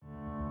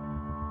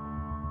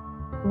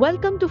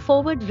Welcome to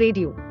Forward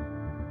Radio.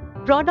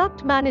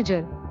 Product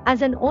Manager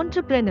as an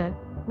entrepreneur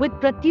with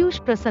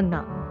Pratyush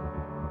Prasanna.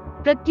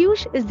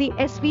 Pratyush is the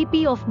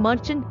SVP of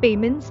Merchant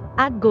Payments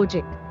at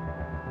Gojek.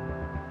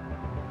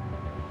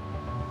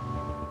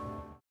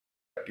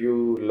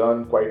 You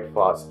learn quite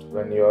fast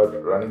when you're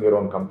running your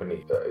own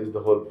company is the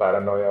whole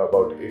paranoia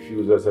about if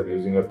users are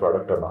using your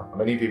product or not.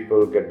 Many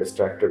people get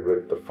distracted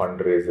with the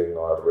fundraising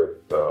or with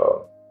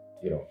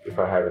if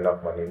I have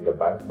enough money in the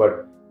bank.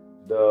 But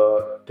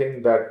the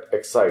thing that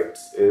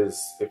excites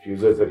is if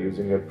users are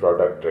using your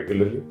product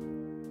regularly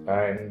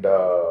and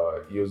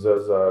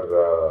users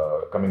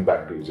are coming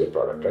back to use your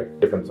product, right?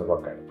 Depends on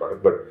what kind of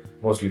product, but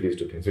mostly these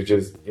two things, which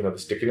is the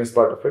stickiness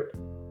part of it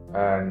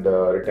and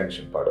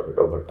retention part of it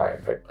over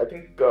time, right? I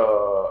think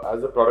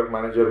as a product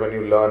manager, when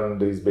you learn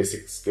these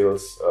basic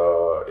skills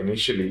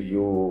initially,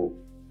 you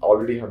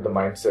already have the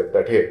mindset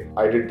that, hey,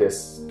 I did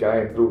this, can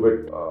I improve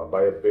it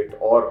by a bit,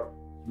 or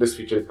this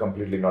feature is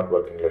completely not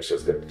working, let's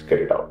just get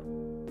it out.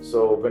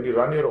 So when you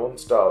run your own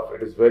stuff,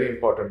 it is very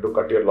important to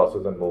cut your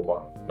losses and move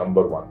on,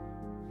 number one,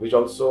 which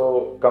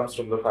also comes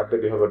from the fact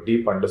that you have a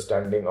deep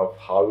understanding of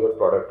how your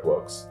product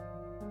works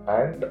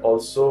and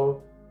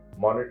also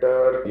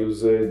monitor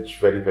usage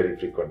very, very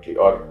frequently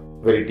or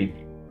very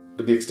deeply.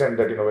 To the extent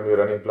that, when we were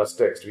running Plus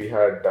Text, we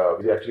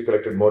actually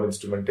collected more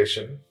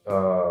instrumentation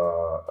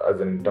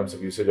as in terms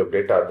of usage of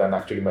data than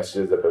actually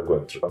messages that were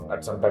going through.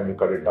 At some time, we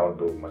cut it down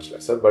to much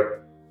lesser,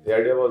 but the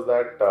idea was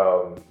that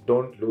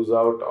don't lose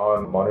out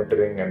on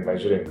monitoring and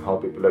measuring how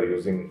people are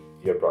using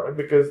your product,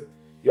 because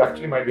you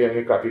actually might be having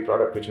a crappy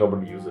product which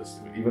nobody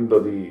uses, even though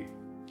the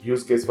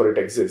use case for it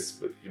exists.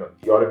 But,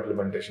 your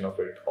implementation of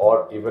it,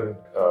 or even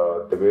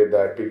the way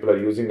that people are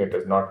using it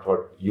is not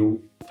what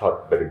you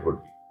thought that it would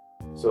be.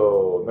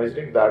 So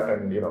measuring that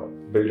and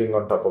building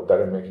on top of that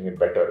and making it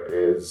better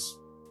is,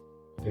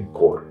 I think,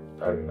 core.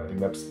 And I think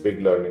that's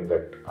big learning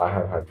that I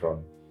have had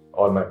from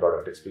all my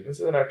product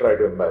experiences, and I try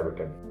to imbibe it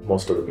in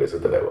most of the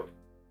places that I work.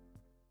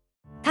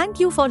 Thank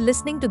you for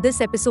listening to this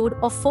episode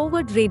of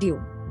Forward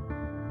Radio.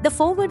 The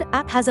Forward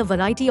app has a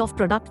variety of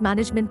product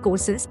management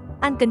courses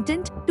and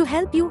content to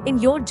help you in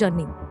your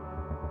journey.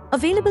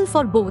 Available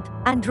for both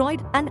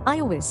Android and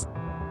iOS.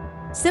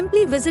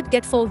 Simply visit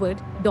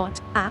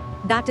getforward.app,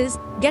 that is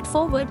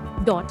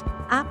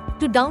getforward.app,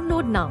 to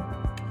download now.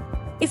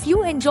 If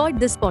you enjoyed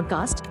this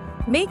podcast,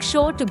 make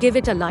sure to give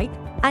it a like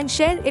and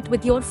share it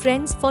with your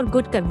friends for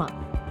good karma.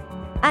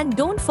 And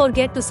don't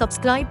forget to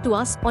subscribe to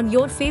us on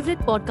your favorite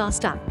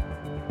podcast app.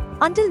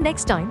 Until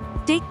next time,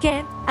 take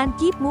care and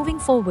keep moving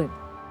forward.